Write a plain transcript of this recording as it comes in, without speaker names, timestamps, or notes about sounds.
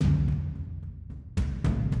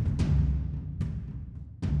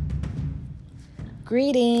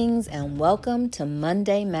Greetings and welcome to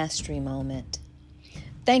Monday Mastery Moment.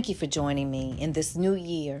 Thank you for joining me in this new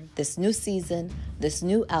year, this new season, this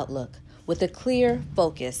new outlook with a clear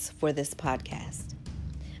focus for this podcast.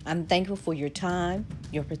 I'm thankful for your time,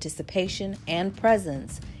 your participation, and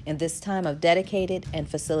presence in this time of dedicated and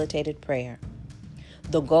facilitated prayer.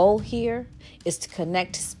 The goal here is to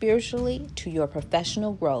connect spiritually to your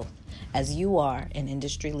professional growth as you are an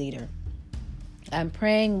industry leader. I'm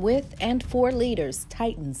praying with and for leaders,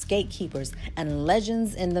 titans, gatekeepers, and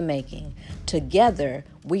legends in the making. Together,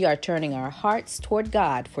 we are turning our hearts toward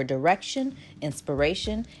God for direction,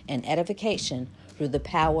 inspiration, and edification through the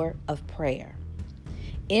power of prayer.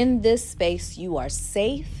 In this space, you are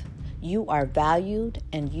safe, you are valued,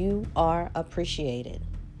 and you are appreciated.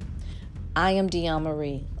 I am Dion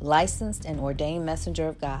Marie, licensed and ordained messenger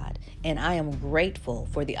of God, and I am grateful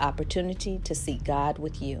for the opportunity to seek God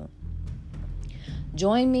with you.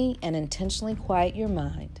 Join me and intentionally quiet your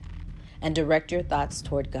mind and direct your thoughts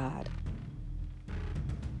toward God.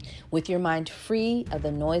 With your mind free of the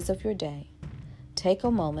noise of your day, take a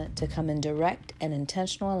moment to come in direct and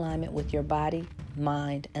intentional alignment with your body,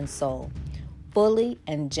 mind, and soul. Fully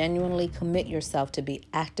and genuinely commit yourself to be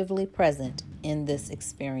actively present in this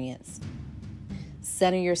experience.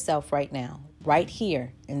 Center yourself right now, right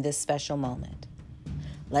here in this special moment.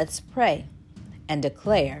 Let's pray and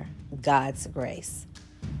declare God's grace.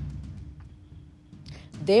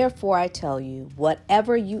 Therefore, I tell you,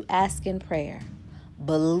 whatever you ask in prayer,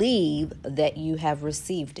 believe that you have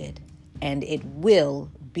received it, and it will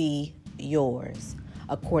be yours,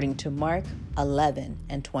 according to Mark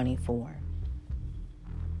 11:24.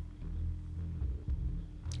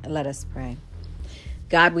 Let us pray.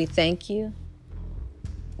 God, we thank you.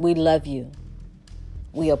 We love you.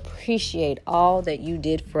 We appreciate all that you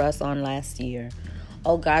did for us on last year.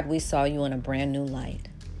 Oh God, we saw you in a brand new light,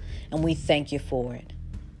 and we thank you for it.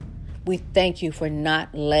 We thank you for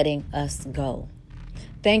not letting us go.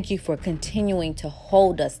 Thank you for continuing to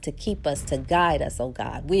hold us, to keep us, to guide us, oh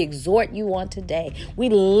God. We exhort you on today. We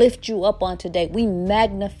lift you up on today. We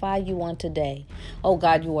magnify you on today. Oh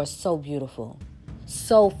God, you are so beautiful,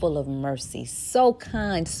 so full of mercy, so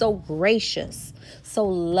kind, so gracious, so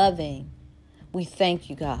loving. We thank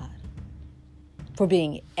you, God, for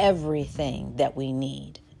being everything that we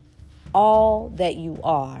need, all that you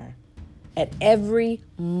are at every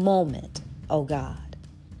moment, oh God.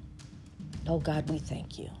 Oh God, we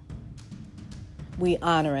thank you. We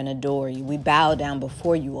honor and adore you. We bow down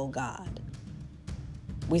before you, oh God.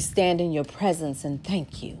 We stand in your presence and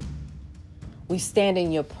thank you. We stand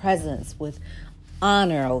in your presence with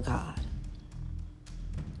honor, oh God.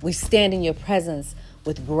 We stand in your presence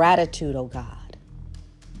with gratitude, oh God.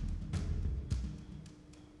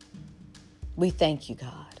 We thank you,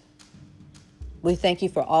 God. We thank you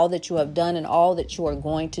for all that you have done and all that you are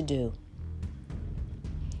going to do.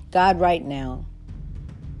 God, right now,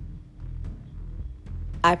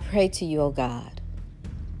 I pray to you, oh God,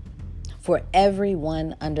 for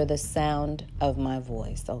everyone under the sound of my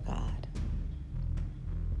voice, oh God,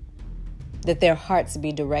 that their hearts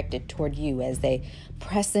be directed toward you as they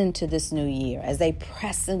press into this new year, as they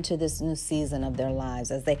press into this new season of their lives,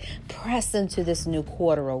 as they press into this new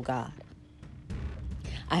quarter, oh God.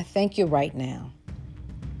 I thank you right now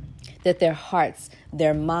that their hearts,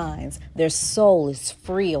 their minds, their soul is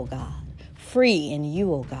free, oh God, free in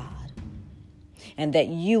you, oh God, and that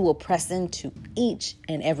you will press into each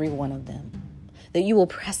and every one of them, that you will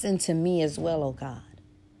press into me as well, oh God.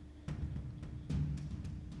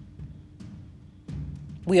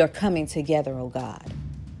 We are coming together, oh God,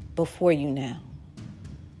 before you now.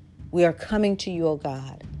 We are coming to you, oh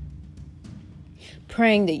God,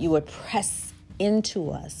 praying that you would press into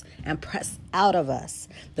us and press out of us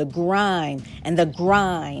the grind and the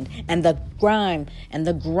grind and the grind and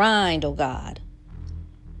the grind, oh God,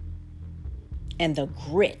 and the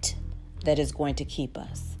grit that is going to keep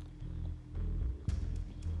us.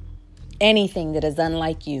 Anything that is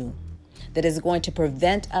unlike you, that is going to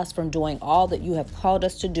prevent us from doing all that you have called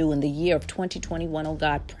us to do in the year of 2021, oh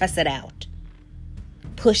God, press it out.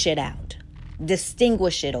 Push it out.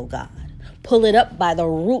 Distinguish it, oh God. Pull it up by the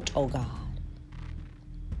root, oh God.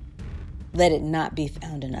 Let it not be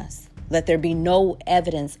found in us. Let there be no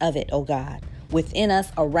evidence of it, oh God, within us,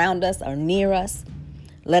 around us, or near us.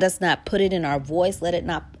 Let us not put it in our voice. Let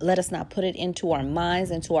us not put it into our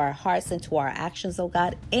minds, into our hearts, into our actions, oh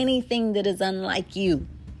God. Anything that is unlike you,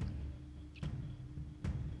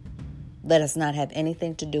 let us not have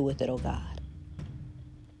anything to do with it, oh God.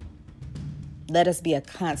 Let us be a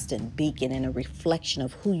constant beacon and a reflection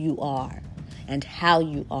of who you are and how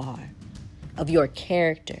you are, of your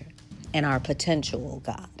character and our potential, oh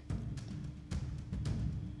God.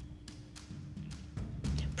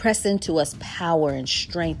 Press into us power and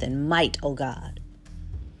strength and might, oh God.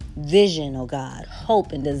 Vision, oh God.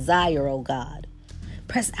 Hope and desire, oh God.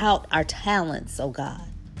 Press out our talents, oh God.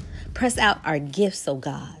 Press out our gifts, oh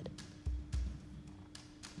God.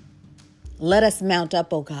 Let us mount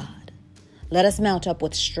up, oh God. Let us mount up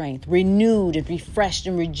with strength, renewed and refreshed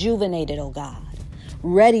and rejuvenated, oh God.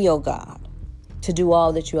 Ready, oh God, to do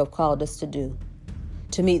all that you have called us to do,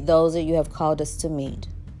 to meet those that you have called us to meet,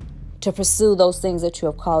 to pursue those things that you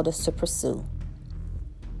have called us to pursue.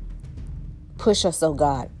 Push us, oh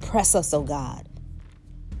God. Press us, oh God.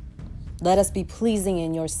 Let us be pleasing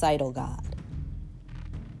in your sight, oh God.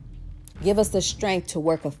 Give us the strength to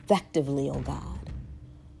work effectively, oh God.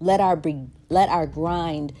 Let our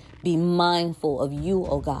grind be mindful of you,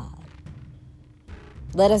 oh God.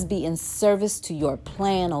 Let us be in service to your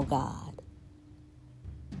plan, oh God.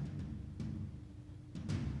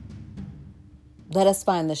 Let us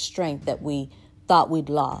find the strength that we thought we'd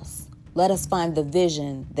lost. Let us find the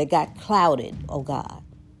vision that got clouded, oh God.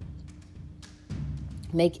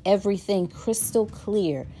 Make everything crystal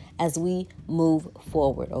clear as we move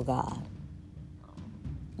forward, oh God.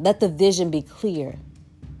 Let the vision be clear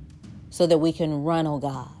so that we can run, oh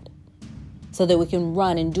God. So that we can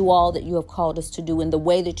run and do all that you have called us to do in the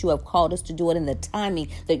way that you have called us to do it, in the timing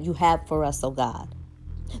that you have for us, oh God.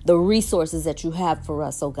 The resources that you have for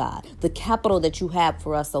us, oh God. The capital that you have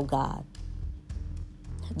for us, oh God.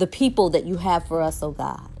 The people that you have for us, oh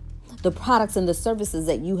God. The products and the services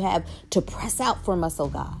that you have to press out from us, oh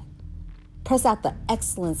God. Press out the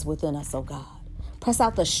excellence within us, oh God. Press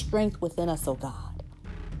out the strength within us, oh God.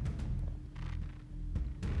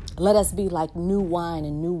 Let us be like new wine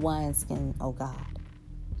and new wineskin, oh God.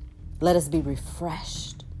 Let us be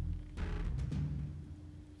refreshed.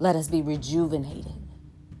 Let us be rejuvenated.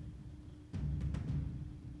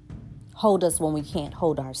 Hold us when we can't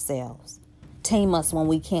hold ourselves. Tame us when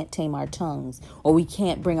we can't tame our tongues, or we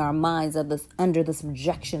can't bring our minds under the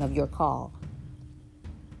subjection of your call.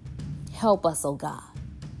 Help us, oh God.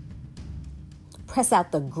 Press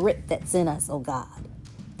out the grit that's in us, oh God.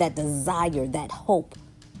 That desire, that hope.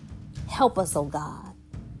 Help us, oh God,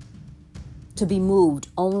 to be moved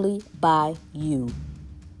only by you.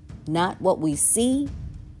 Not what we see,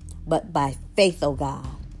 but by faith, oh God,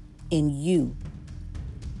 in you.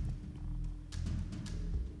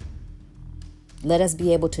 Let us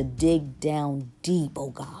be able to dig down deep, oh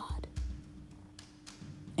God,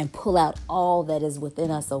 and pull out all that is within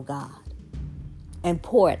us, oh God, and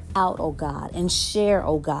pour it out, oh God, and share,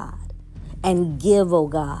 oh God, and give, oh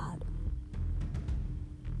God.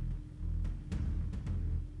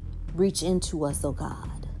 Reach into us, oh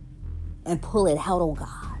God, and pull it out, oh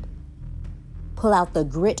God. Pull out the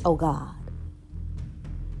grit, oh God,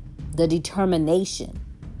 the determination,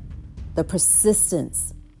 the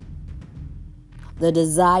persistence, the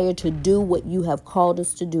desire to do what you have called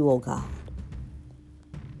us to do, oh God.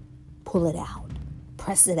 Pull it out.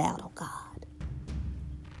 Press it out, oh God.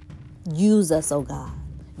 Use us, oh God.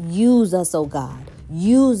 Use us, oh God.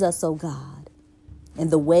 Use us, oh God, in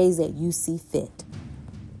the ways that you see fit.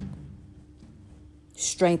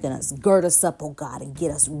 Strengthen us. Gird us up, oh God, and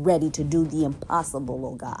get us ready to do the impossible,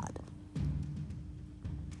 oh God.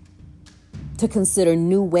 To consider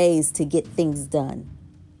new ways to get things done.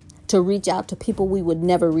 To reach out to people we would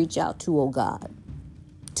never reach out to, oh God.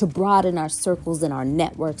 To broaden our circles and our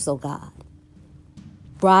networks, oh God.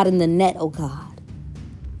 Broaden the net, oh God.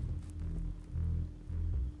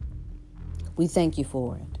 We thank you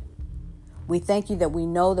for it. We thank you that we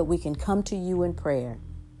know that we can come to you in prayer,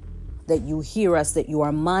 that you hear us, that you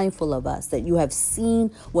are mindful of us, that you have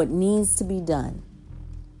seen what needs to be done.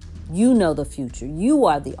 You know the future. You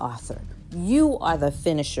are the author. You are the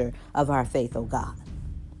finisher of our faith, oh God.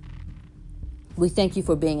 We thank you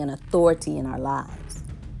for being an authority in our lives.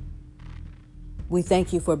 We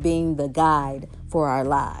thank you for being the guide for our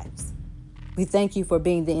lives. We thank you for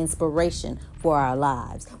being the inspiration for our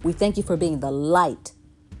lives. We thank you for being the light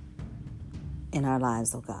in our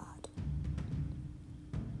lives, oh God.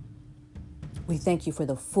 We thank you for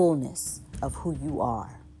the fullness of who you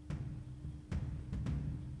are.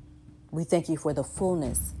 We thank you for the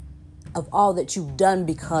fullness of all that you've done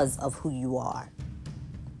because of who you are.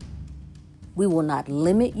 We will not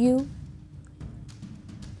limit you.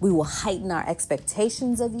 We will heighten our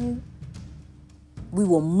expectations of you. We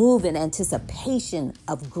will move in anticipation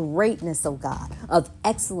of greatness, oh God, of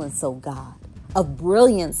excellence, oh God, of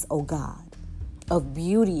brilliance, oh God, of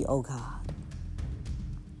beauty, oh God.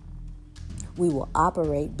 We will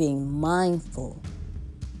operate being mindful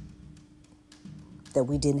that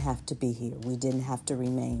we didn't have to be here. We didn't have to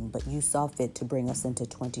remain, but you saw fit to bring us into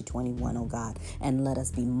 2021, oh God, and let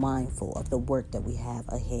us be mindful of the work that we have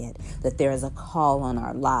ahead, that there is a call on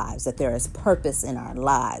our lives, that there is purpose in our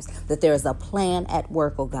lives, that there is a plan at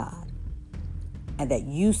work, oh God, and that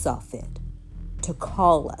you saw fit to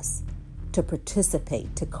call us to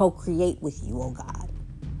participate, to co-create with you, oh God.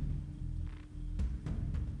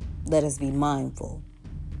 Let us be mindful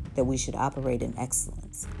that we should operate in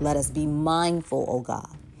excellence. Let us be mindful, oh God,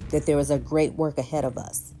 that there is a great work ahead of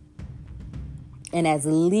us. And as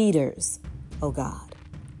leaders, oh God,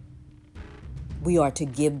 we are to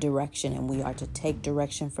give direction and we are to take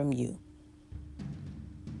direction from you.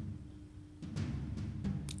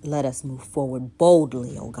 Let us move forward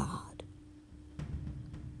boldly, oh God.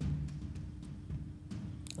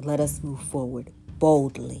 Let us move forward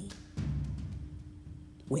boldly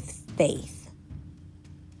with faith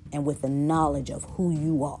and with the knowledge of who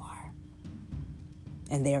you are.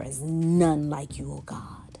 And there is none like you, oh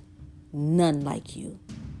God. None like you.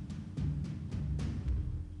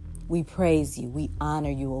 We praise you. We honor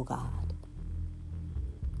you, oh God.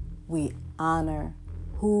 We honor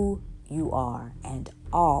who you are and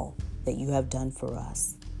all that you have done for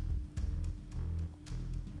us.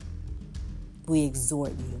 We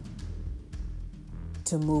exhort you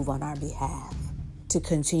to move on our behalf, to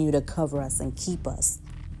continue to cover us and keep us,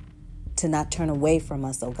 to not turn away from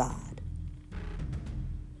us, oh God.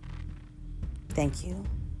 Thank you.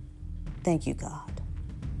 Thank you, God.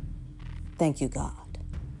 Thank you, God.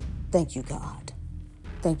 Thank you, God.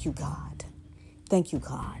 Thank you, God. Thank you,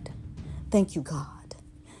 God. Thank you, God.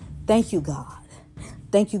 Thank you, God.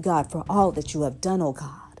 Thank you, God, for all that you have done, oh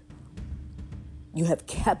God. You have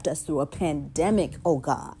kept us through a pandemic, oh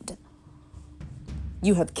God.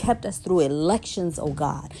 You have kept us through elections, oh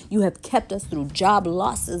God. You have kept us through job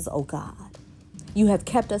losses, oh God. You have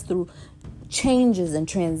kept us through changes and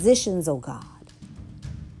transitions, oh God.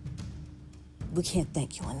 We can't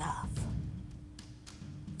thank you enough.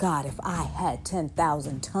 God, if I had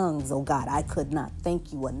 10,000 tongues, oh God, I could not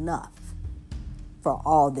thank you enough for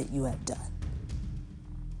all that you have done,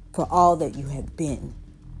 for all that you have been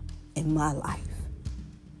in my life,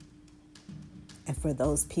 and for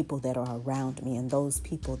those people that are around me and those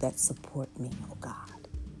people that support me, oh God.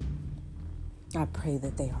 I pray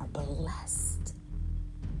that they are blessed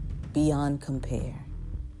beyond compare.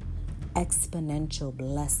 Exponential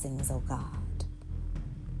blessings, oh God.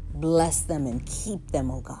 Bless them and keep them,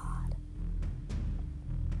 oh God.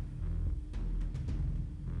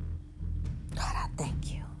 God, I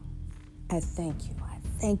thank you. I thank you. I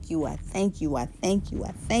thank you. I thank you. I thank you.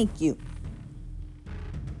 I thank you.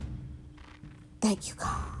 Thank you,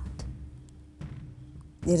 God.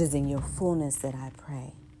 It is in your fullness that I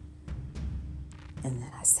pray. And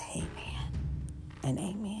then I say amen and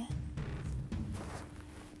amen.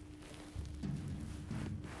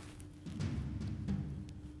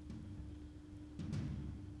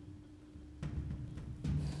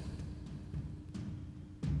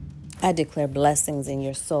 I declare blessings in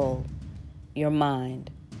your soul, your mind,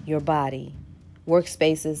 your body,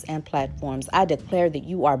 workspaces, and platforms. I declare that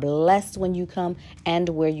you are blessed when you come and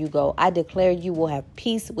where you go. I declare you will have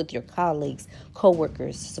peace with your colleagues,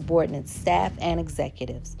 coworkers, subordinates, staff, and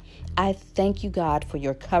executives. I thank you, God, for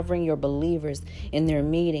your covering your believers in their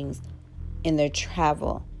meetings, in their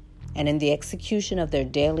travel, and in the execution of their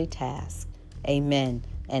daily tasks. Amen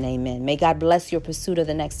and amen. May God bless your pursuit of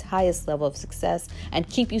the next highest level of success and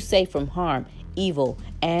keep you safe from harm, evil,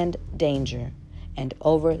 and danger, and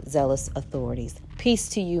overzealous authorities. Peace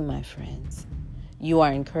to you, my friends. You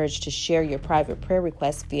are encouraged to share your private prayer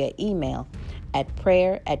requests via email at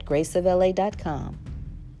prayer@graceofla.com.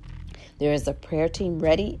 There is a prayer team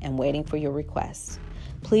ready and waiting for your requests.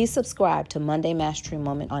 Please subscribe to Monday Mastery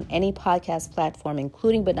Moment on any podcast platform,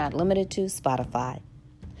 including but not limited to Spotify.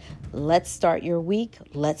 Let's start your week.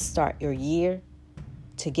 Let's start your year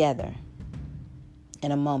together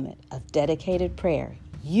in a moment of dedicated prayer.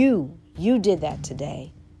 You did that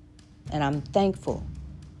today, and I'm thankful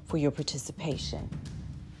for your participation.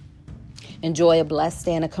 Enjoy a blessed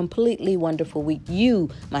day and a completely wonderful week. You,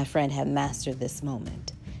 my friend, have mastered this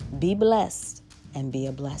moment. Be blessed and be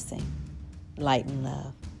a blessing. Light and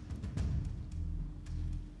love.